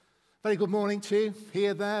Very good morning to you,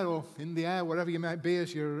 here, there, or in the air, wherever you might be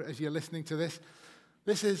as you're listening to this.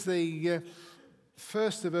 This is the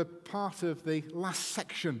first of a part of the last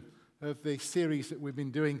section of the series that we've been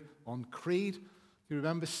doing on Creed. You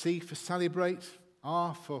remember C for celebrate,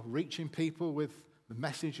 R for reaching people with the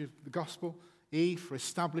message of the gospel, E for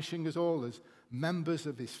establishing us all as members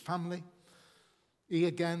of his family, E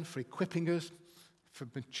again for equipping us for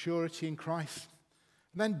maturity in Christ,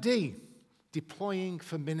 and then D, deploying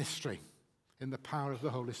for ministry in the power of the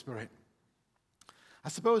Holy Spirit. I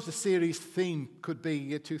suppose the series theme could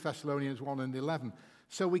be 2 Thessalonians 1 and 11.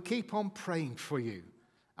 So we keep on praying for you,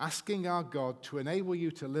 asking our God to enable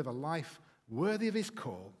you to live a life worthy of his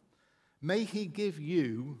call. May he give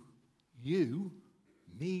you,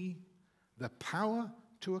 me, the power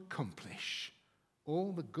to accomplish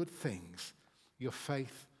all the good things your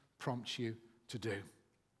faith prompts you to do.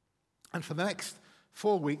 And for the next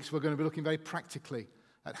 4 weeks, we're going to be looking very practically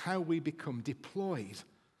at how we become deployed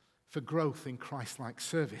for growth in Christ-like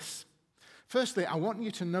service. Firstly, I want you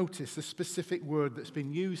to notice the specific word that's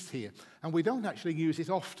been used here, and we don't actually use it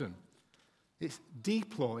often. It's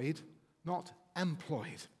deployed, not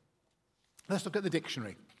employed. Let's look at the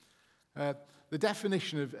dictionary. The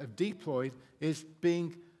definition of deployed is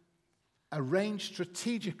being arranged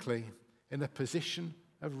strategically in a position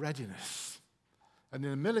of readiness. And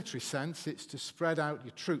in a military sense, it's to spread out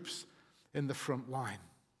your troops in the front line.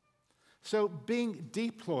 So being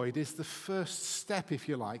deployed is the first step, if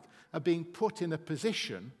you like, of being put in a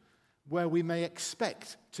position where we may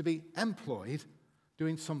expect to be employed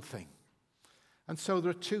doing something. And so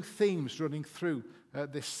there are two themes running through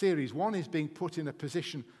this series. One is being put in a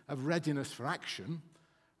position of readiness for action,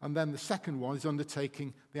 and then the second one is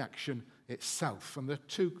undertaking the action itself. And there are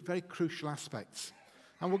two very crucial aspects.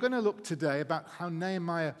 And we're going to look today about how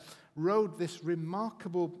Nehemiah rode this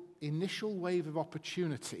remarkable initial wave of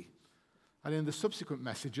opportunity. And in the subsequent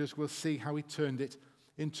messages, we'll see how he turned it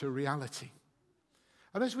into reality.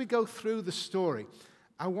 And as we go through the story,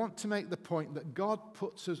 I want to make the point that God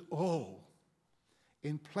puts us all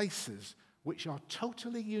in places which are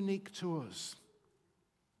totally unique to us,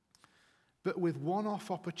 but with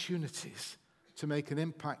one-off opportunities to make an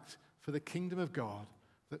impact for the kingdom of God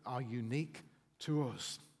that are unique to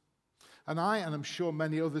us. And I'm sure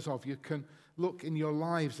many others of you can look in your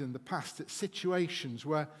lives in the past at situations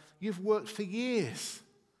where you've worked for years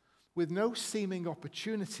with no seeming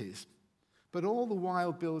opportunities, but all the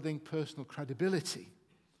while building personal credibility.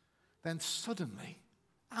 Then suddenly,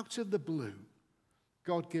 out of the blue,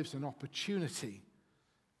 God gives an opportunity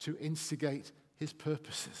to instigate his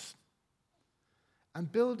purposes.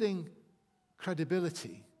 And building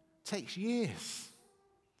credibility takes years.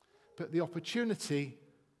 But the opportunity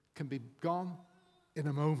can be gone in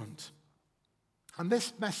a moment. And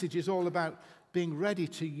this message is all about being ready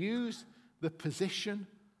to use the position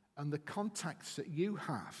and the contacts that you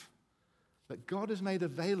have, that God has made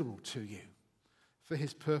available to you for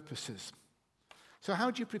his purposes. So how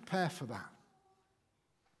do you prepare for that?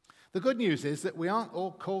 The good news is that we aren't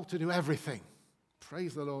all called to do everything.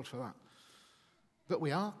 Praise the Lord for that. But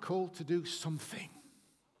we are called to do something.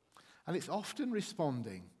 And it's often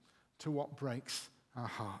responding to what breaks our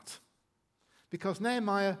heart. Because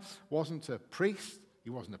Nehemiah wasn't a priest, he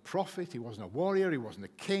wasn't a prophet, he wasn't a warrior, he wasn't a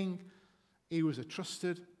king. He was a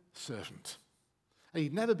trusted servant. And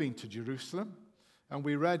he'd never been to Jerusalem. And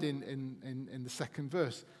we read in the second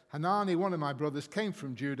verse, Hanani, one of my brothers, came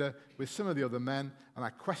from Judah with some of the other men, and I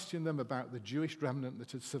questioned them about the Jewish remnant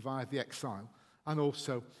that had survived the exile, and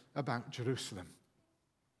also about Jerusalem.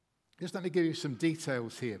 Just let me give you some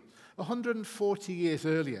details here. 140 years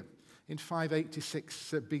earlier, in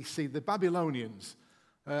 586 BC, the Babylonians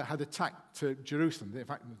had attacked Jerusalem. In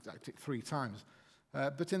fact, they attacked it 3 times.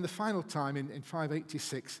 But in the final time, in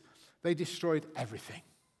 586, they destroyed everything.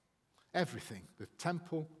 Everything. The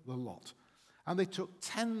temple, the lot. And they took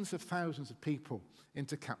tens of thousands of people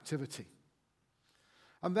into captivity.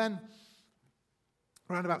 And then,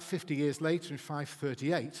 around about 50 years later, in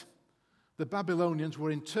 538, the Babylonians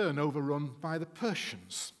were in turn overrun by the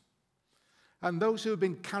Persians. And those who had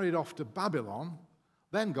been carried off to Babylon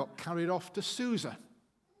then got carried off to Susa,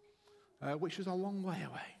 which was a long way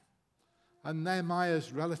away. And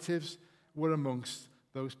Nehemiah's relatives were amongst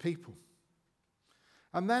those people.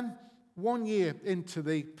 And then 1 year into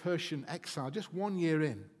the Persian exile, just 1 year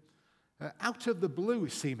in, out of the blue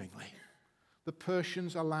seemingly, the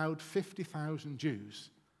Persians allowed 50,000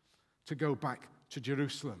 Jews to go back to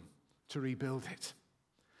Jerusalem to rebuild it.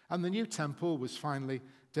 And the new temple was finally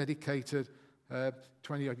dedicated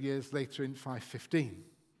 20-odd years later in 515.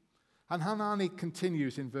 And Hanani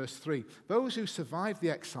continues in verse 3. Those who survived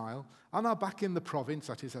the exile and are back in the province,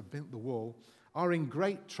 that is, have built the wall, are in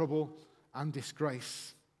great trouble and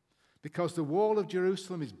disgrace, because the wall of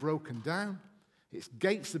Jerusalem is broken down, its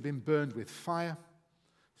gates have been burned with fire.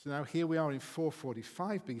 So now here we are in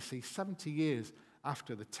 445 BC, 70 years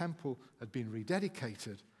after the temple had been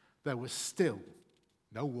rededicated. There was still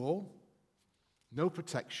no wall, no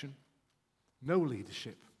protection, no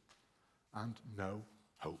leadership, and no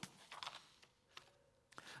hope.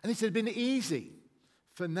 And it had been easy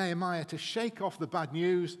for Nehemiah to shake off the bad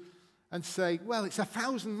news and say, well, it's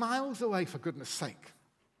 1,000 miles away, for goodness sake.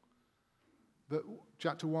 But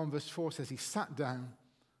chapter 1, verse 4 says he sat down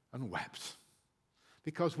and wept,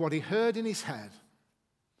 because what he heard in his head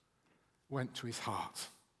went to his heart.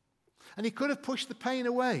 And he could have pushed the pain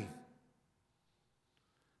away,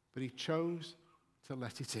 but he chose to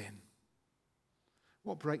let it in.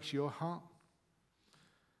 What breaks your heart?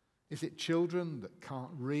 Is it children that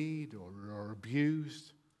can't read or are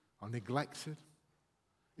abused or neglected?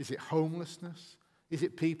 Is it homelessness? Is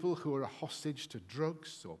it people who are a hostage to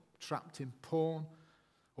drugs or trapped in porn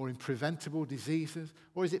or in preventable diseases?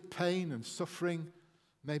 Or is it pain and suffering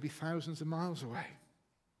maybe thousands of miles away?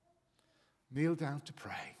 Kneel down to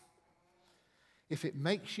pray. If it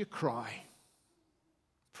makes you cry,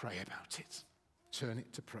 pray about it. Turn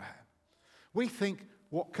it to prayer. We think,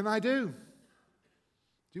 what can I do?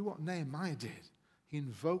 Do what Nehemiah did. He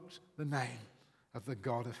invoked the name of the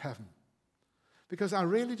God of heaven. Because I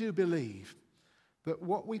really do believe that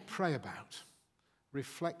what we pray about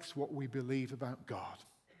reflects what we believe about God.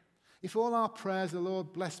 If all our prayers are,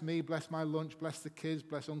 Lord, bless me, bless my lunch, bless the kids,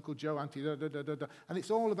 bless Uncle Joe, Auntie, and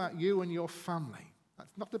it's all about you and your family,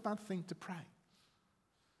 that's not a bad thing to pray.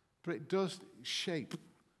 But it does shape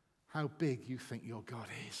how big you think your God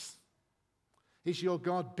is. Is your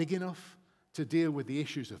God big enough to deal with the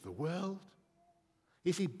issues of the world?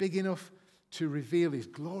 Is he big enough to reveal his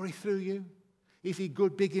glory through you? Is he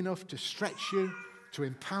big enough to stretch you, to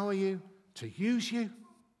empower you, to use you?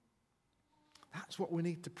 That's what we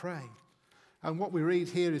need to pray. And what we read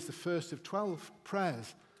here is the first of 12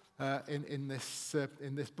 prayers in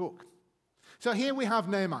this book. So here we have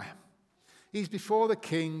Nehemiah. He's before the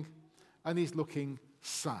king and he's looking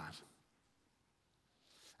sad.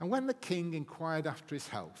 And when the king inquired after his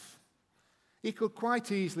health, he could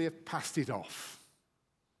quite easily have passed it off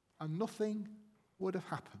and nothing would have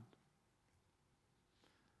happened.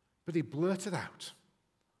 But he blurted out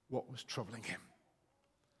what was troubling him.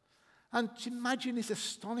 And imagine his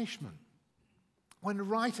astonishment when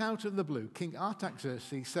right out of the blue, King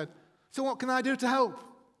Artaxerxes said, so what can I do to help?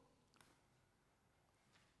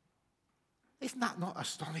 Isn't that not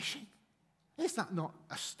astonishing? Is that not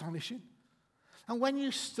astonishing? And when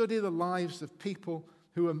you study the lives of people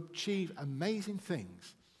who achieve amazing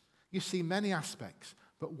things, you see many aspects,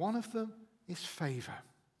 but one of them is favor.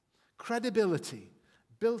 Credibility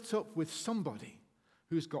built up with somebody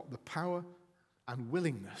who's got the power and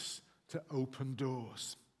willingness to open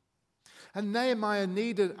doors. And Nehemiah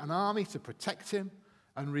needed an army to protect him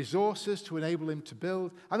and resources to enable him to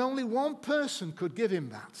build, and only one person could give him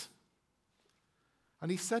that.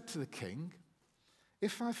 And he said to the king,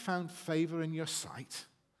 if I found favor in your sight,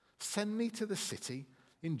 send me to the city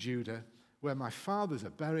in Judah where my fathers are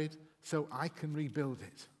buried so I can rebuild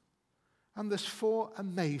it. And there's 4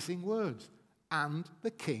 amazing words. And the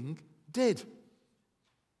king did.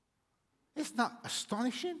 Isn't that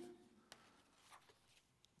astonishing?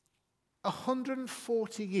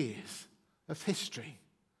 140 years of history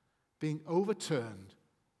being overturned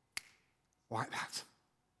like that.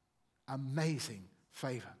 Amazing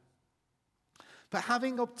favor. But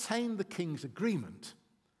having obtained the king's agreement,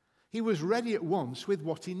 he was ready at once with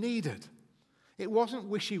what he needed. It wasn't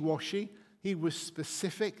wishy-washy. He was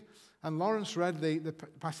specific. And Lawrence read the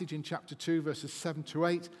passage in chapter 2, verses 7 to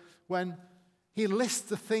 8, when he lists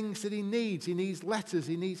the things that he needs. He needs letters,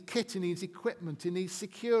 he needs kit, he needs equipment, he needs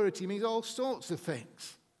security, he needs all sorts of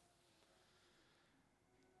things.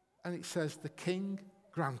 And it says, the king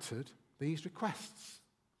granted these requests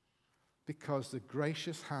because the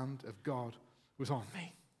gracious hand of God was on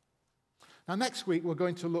me. Now, next week, we're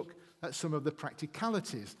going to look at some of the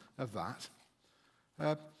practicalities of that.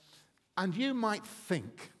 And you might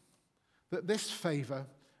think that this favor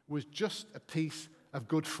was just a piece of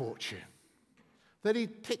good fortune, that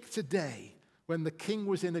he'd picked a day when the king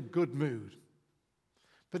was in a good mood.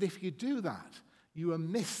 But if you do that, you will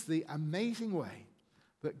miss the amazing way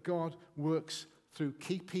that God works through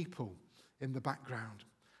key people in the background.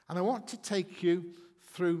 And I want to take you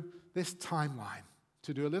through this timeline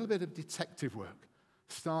to do a little bit of detective work,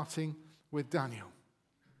 starting with Daniel.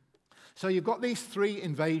 So you've got these three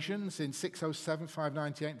invasions in 607,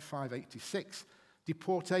 598, and 586,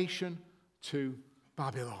 deportation to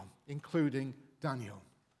Babylon, including Daniel.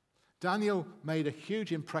 Daniel made a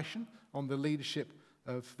huge impression on the leadership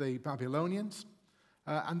of the Babylonians.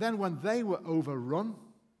 And then when they were overrun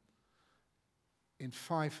in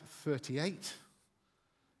 538,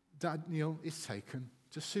 Daniel is taken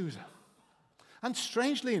to Susa. And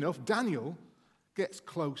strangely enough, Daniel gets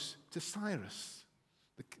close to Cyrus,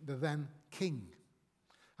 the then king.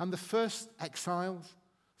 And the first exiles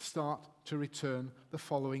start to return the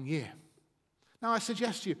following year. Now I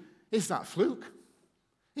suggest to you, is that fluke?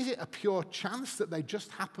 Is it a pure chance that they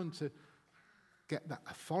just happened to get that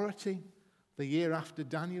authority the year after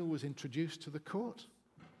Daniel was introduced to the court?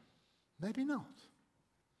 Maybe not.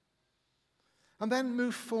 And then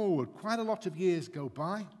move forward. Quite a lot of years go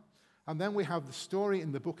by. And then we have the story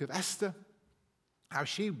in the book of Esther, how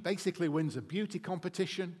she basically wins a beauty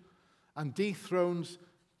competition and dethrones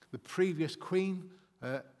the previous queen,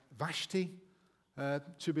 Vashti,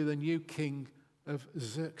 to be the new king of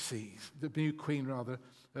Xerxes, the new queen, rather,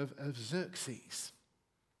 of Xerxes.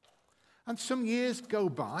 And some years go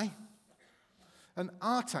by, and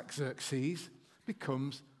Artaxerxes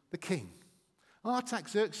becomes the king.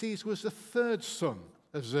 Artaxerxes was the third son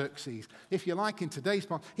of Xerxes. If you like, in today's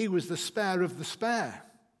part, he was the spare of the spare.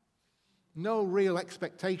 No real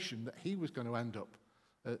expectation that he was going to end up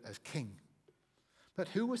as king. But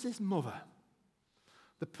who was his mother?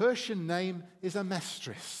 The Persian name is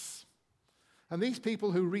Amestris. And these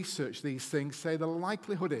people who research these things say the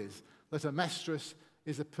likelihood is that Amestris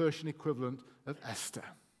is a Persian equivalent of Esther.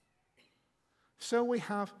 So we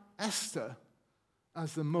have Esther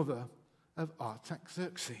as the mother of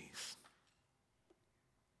Artaxerxes.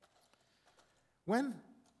 When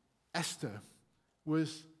Esther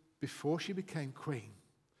was, before she became queen,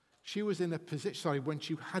 she was in a position, when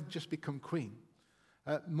she had just become queen,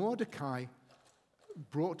 Mordecai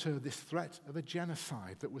brought her this threat of a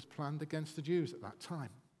genocide that was planned against the Jews at that time.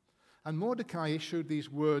 And Mordecai issued these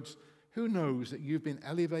words, "Who knows that you've been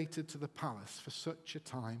elevated to the palace for such a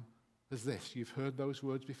time as this?" You've heard those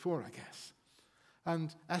words before, I guess.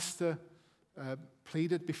 And Esther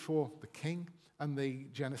pleaded before the king, and the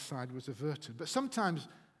genocide was averted. But sometimes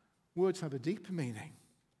words have a deeper meaning,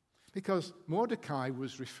 because Mordecai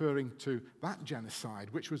was referring to that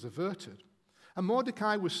genocide, which was averted. And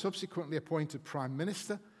Mordecai was subsequently appointed prime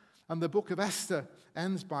minister, and the book of Esther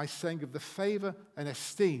ends by saying of the favor and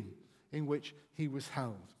esteem in which he was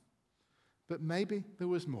held. But maybe there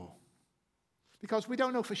was more, because we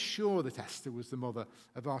don't know for sure that Esther was the mother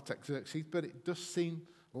of Artaxerxes, but it does seem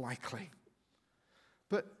likely.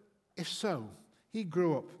 But if so, he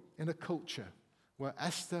grew up in a culture where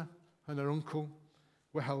Esther and her uncle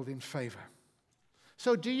were held in favor.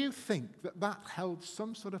 So do you think that that held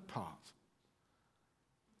some sort of part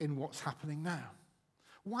in what's happening now?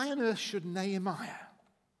 Why on earth should Nehemiah,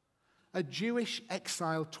 a Jewish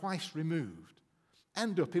exile twice removed,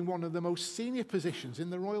 end up in one of the most senior positions in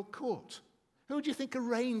the royal court? Who do you think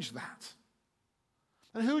arranged that?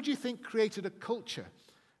 And who do you think created a culture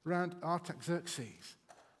around Artaxerxes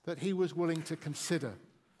that he was willing to consider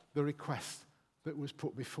the request that was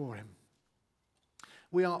put before him?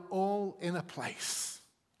 We are all in a place,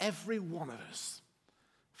 every one of us,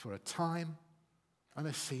 for a time and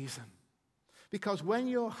a season. Because when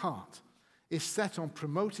your heart is set on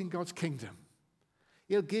promoting God's kingdom,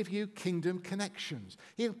 he'll give you kingdom connections.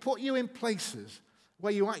 He'll put you in places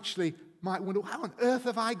where you actually might wonder, how on earth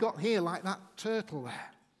have I got here, like that turtle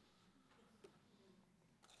there?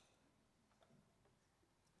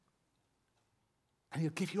 And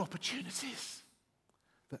he'll give you opportunities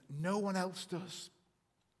that no one else does.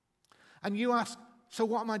 And you ask, so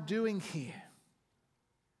what am I doing here?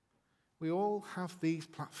 We all have these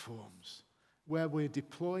platforms where we're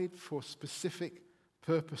deployed for specific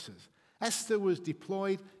purposes. Esther was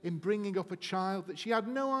deployed in bringing up a child that she had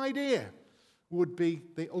no idea would be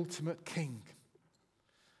the ultimate king.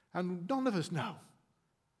 And none of us know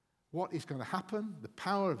what is going to happen, the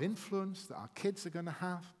power of influence that our kids are going to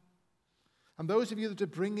have. And those of you that are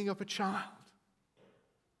bringing up a child,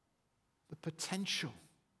 the potential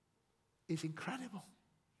is incredible.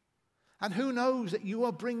 And who knows that you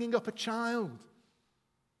are bringing up a child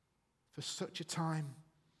for such a time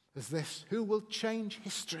as this, who will change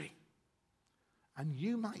history. And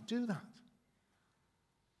you might do that.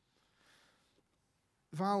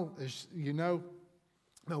 Val, as you know,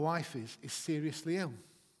 my wife is seriously ill.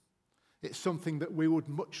 It's something that we would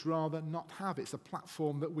much rather not have. It's a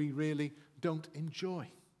platform that we really don't enjoy.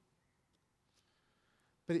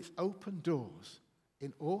 But it's opened doors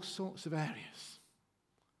in all sorts of areas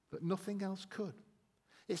that nothing else could.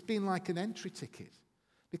 It's been like an entry ticket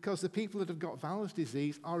because the people that have got Val's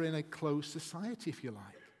disease are in a closed society, if you like.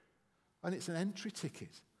 And it's an entry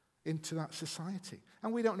ticket into that society.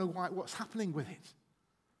 And we don't know what's happening with it.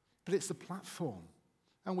 But it's the platform.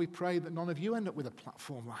 And we pray that none of you end up with a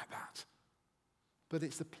platform like that. But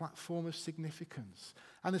it's the platform of significance.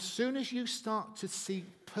 And as soon as you start to see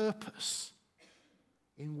purpose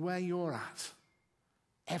in where you're at,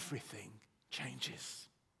 everything changes.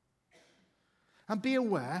 And be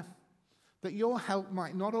aware that your help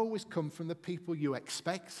might not always come from the people you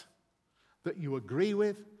expect, that you agree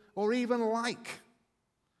with, or even like.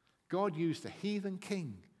 God used a heathen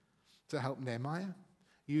king to help Nehemiah,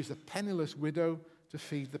 used a penniless widow to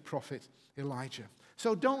feed the prophet Elijah.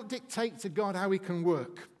 So don't dictate to God how he can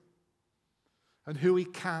work and who he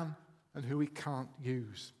can and who he can't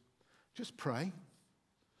use. Just pray,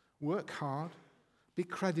 work hard, be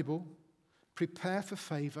credible, prepare for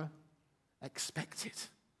favor, expect it,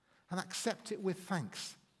 and accept it with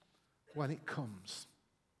thanks when it comes.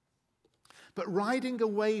 But riding a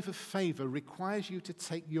wave of favor requires you to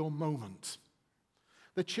take your moment.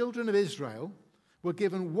 The children of Israel were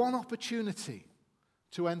given one opportunity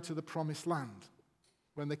to enter the promised land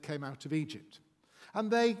when they came out of Egypt.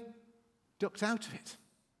 And they ducked out of it.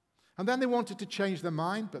 And then they wanted to change their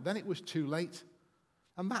mind, but then it was too late.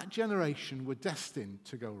 And that generation were destined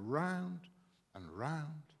to go round and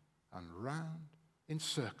round and round in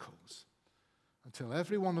circles until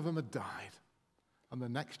every one of them had died and the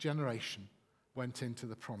next generation went into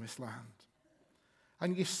the promised land.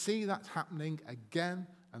 And you see that happening again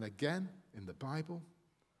and again in the Bible.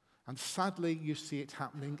 And sadly, you see it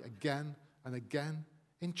happening again and again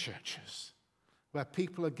in churches where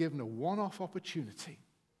people are given a one-off opportunity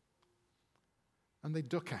and they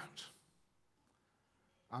duck out.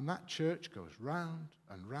 And that church goes round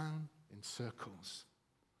and round in circles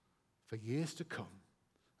for years to come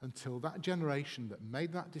until that generation that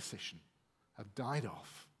made that decision have died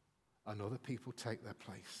off and other people take their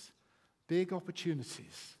place. Big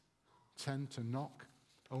opportunities tend to knock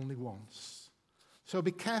only once. So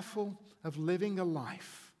be careful of living a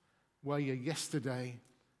life where your yesterday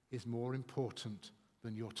is more important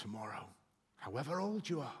than your tomorrow, however old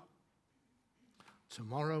you are.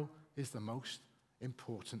 Tomorrow is the most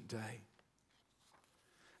important day.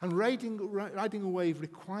 And riding a wave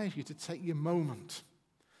requires you to take your moment.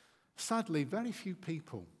 Sadly, very few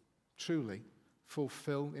people truly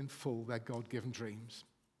fulfill in full their God-given dreams.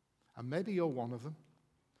 And maybe you're one of them.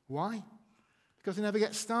 Why? Because they never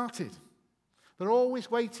get started. They're always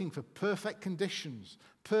waiting for perfect conditions,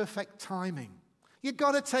 perfect timing. You've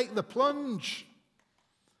got to take the plunge.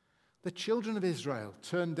 The children of Israel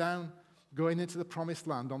turned down going into the promised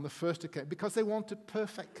land on the first occasion because they wanted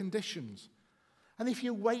perfect conditions. And if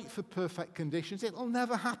you wait for perfect conditions, it'll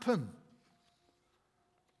never happen.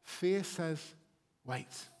 Fear says,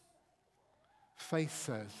 wait. Faith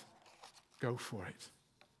says, go for it.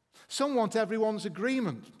 Some want everyone's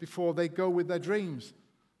agreement before they go with their dreams.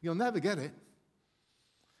 You'll never get it.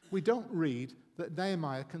 We don't read that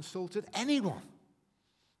Nehemiah consulted anyone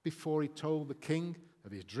before he told the king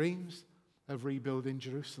of his dreams of rebuilding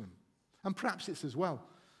Jerusalem. And perhaps it's as well,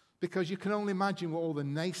 because you can only imagine what all the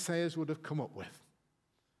naysayers would have come up with.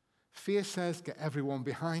 Fear says, get everyone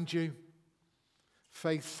behind you.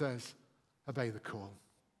 Faith says, obey the call.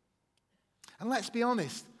 And let's be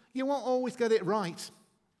honest, you won't always get it right.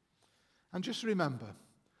 And just remember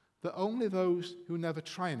that only those who never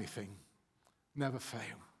try anything never fail.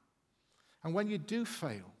 And when you do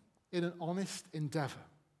fail in an honest endeavor,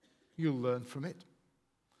 you'll learn from it.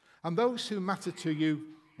 And those who matter to you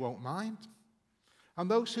won't mind. And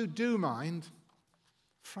those who do mind,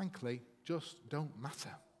 frankly, just don't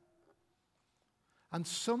matter. And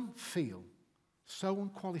some feel so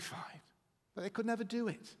unqualified that they could never do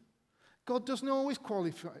it. God doesn't always call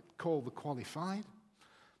the qualified,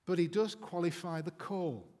 but he does qualify the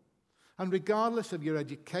call. And regardless of your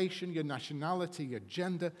education, your nationality, your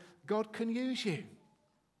gender, God can use you.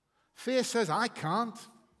 Fear says, I can't.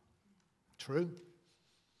 True.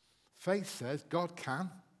 Faith says, God can.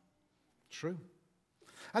 True.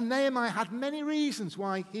 And Nehemiah had many reasons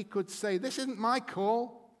why he could say, this isn't my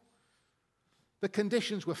call. The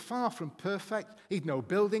conditions were far from perfect. He'd no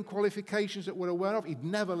building qualifications that we're aware of. He'd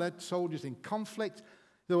never led soldiers in conflict.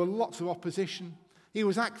 There were lots of opposition. He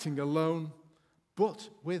was acting alone, but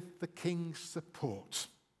with the king's support.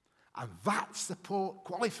 And that support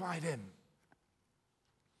qualified him.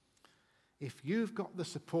 If you've got the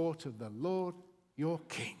support of the Lord, your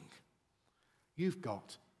King, you've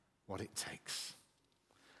got what it takes.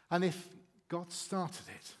 And if God started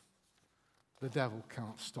it, the devil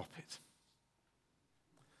can't stop it.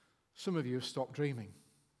 Some of you have stopped dreaming.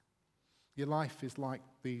 Your life is like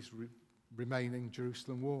these remaining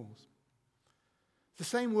Jerusalem walls. It's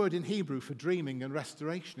the same word in Hebrew for dreaming and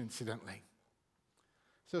restoration, incidentally.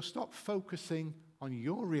 So stop focusing on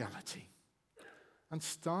your reality and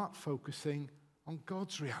start focusing on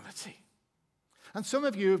God's reality. And some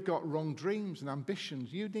of you have got wrong dreams and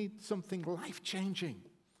ambitions. You need something life-changing,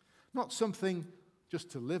 not something just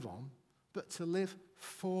to live on, but to live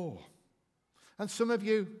for. And some of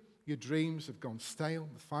you, your dreams have gone stale,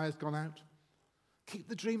 the fire's gone out. Keep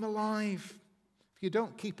the dream alive. If you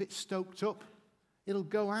don't keep it stoked up, it'll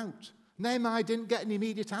go out. Nehemiah didn't get an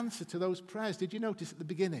immediate answer to those prayers. Did you notice at the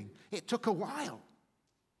beginning? It took a while.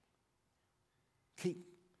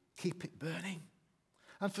 Keep it burning.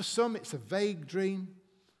 And for some, it's a vague dream.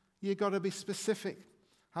 You've got to be specific.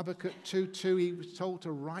 Habakkuk 2:2, he was told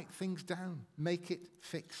to write things down, make it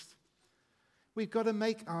fixed. We've got to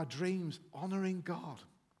make our dreams honoring God,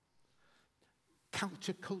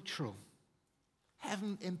 countercultural,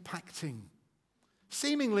 heaven-impacting,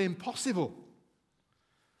 seemingly impossible.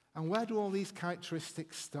 And where do all these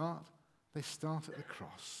characteristics start? They start at the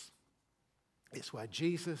cross. It's where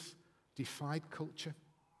Jesus defied culture.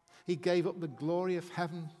 He gave up the glory of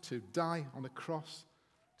heaven to die on a cross,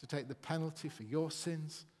 to take the penalty for your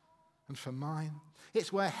sins and for mine.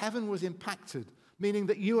 It's where heaven was impacted, meaning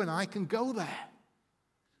that you and I can go there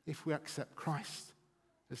if we accept Christ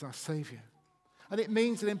as our Savior. And it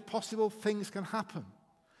means that impossible things can happen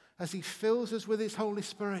as He fills us with His Holy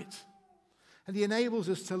Spirit. And He enables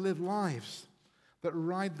us to live lives that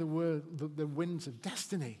ride the winds of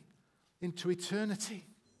destiny into eternity.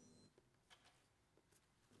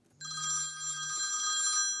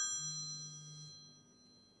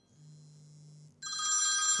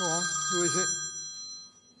 Go on, who is it?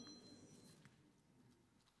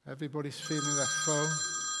 Everybody's feeling their phone.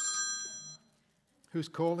 Who's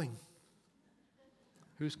calling?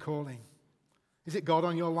 Who's calling? Is it God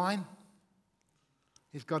on your line?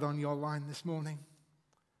 Is God on your line this morning?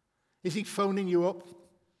 Is He phoning you up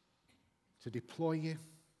to deploy you?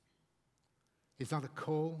 Is that a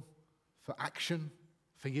call for action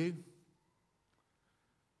for you?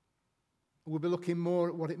 We'll be looking more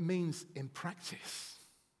at what it means in practice.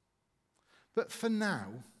 But for now,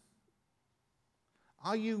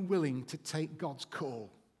 are you willing to take God's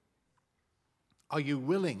call? Are you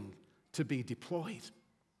willing to be deployed?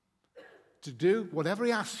 To do whatever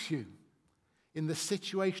He asks you in the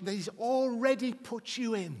situation that He's already put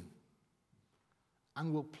you in,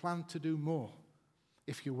 and will plan to do more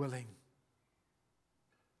if you're willing.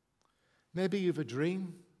 Maybe you've a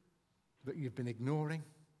dream that you've been ignoring.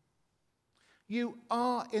 You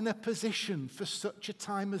are in a position for such a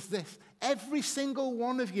time as this. Every single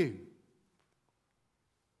one of you.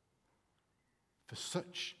 For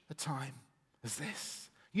such a time as this.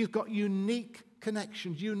 You've got unique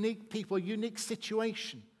connections, unique people, unique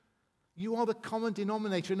situation. You are the common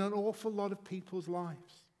denominator in an awful lot of people's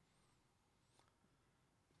lives.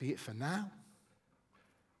 Be it for now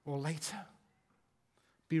or later.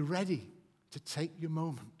 Be ready to take your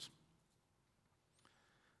moment.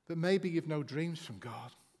 But maybe you've no dreams from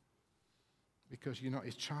God because you're not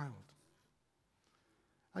His child.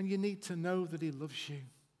 And you need to know that He loves you,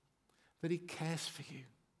 that He cares for you,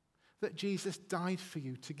 that Jesus died for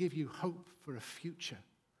you to give you hope for a future,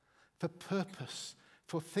 for purpose,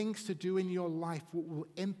 for things to do in your life that will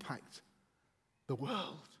impact the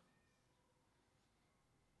world.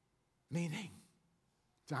 Meaning,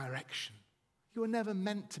 direction. You were never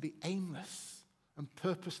meant to be aimless and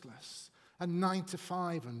purposeless and 9 to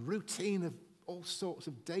 5 and routine of all sorts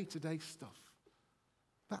of day-to-day stuff.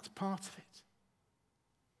 That's part of it.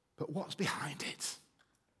 But what's behind it?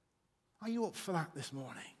 Are you up for that this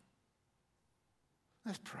morning?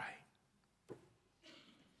 Let's pray.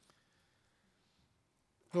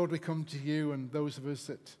 Lord, we come to you and those of us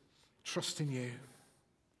that trust in you.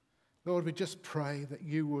 Lord, we just pray that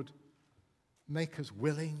you would make us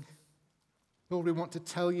willing. Lord, we want to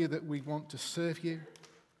tell you that we want to serve you.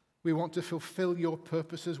 We want to fulfill your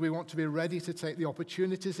purposes. We want to be ready to take the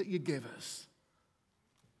opportunities that you give us.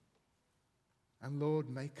 And Lord,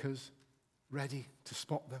 make us ready to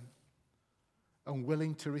spot them and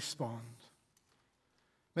willing to respond.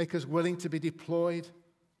 Make us willing to be deployed,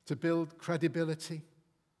 to build credibility,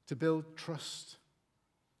 to build trust,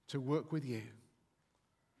 to work with you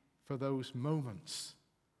for those moments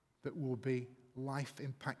that will be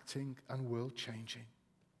life-impacting and world-changing.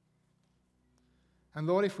 And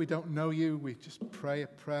Lord, if we don't know you, we just pray a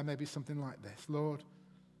prayer, maybe something like this. Lord,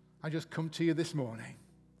 I just come to you this morning.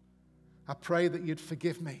 I pray that you'd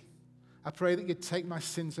forgive me. I pray that you'd take my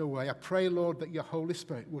sins away. I pray, Lord, that your Holy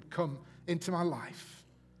Spirit would come into my life,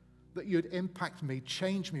 that you'd impact me,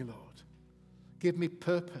 change me, Lord. Give me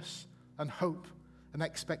purpose and hope and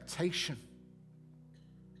expectation.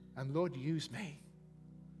 And Lord, use me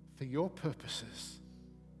for your purposes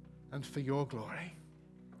and for your glory.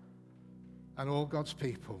 And all God's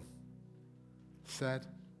people said,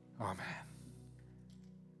 Amen.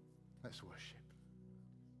 Let's worship.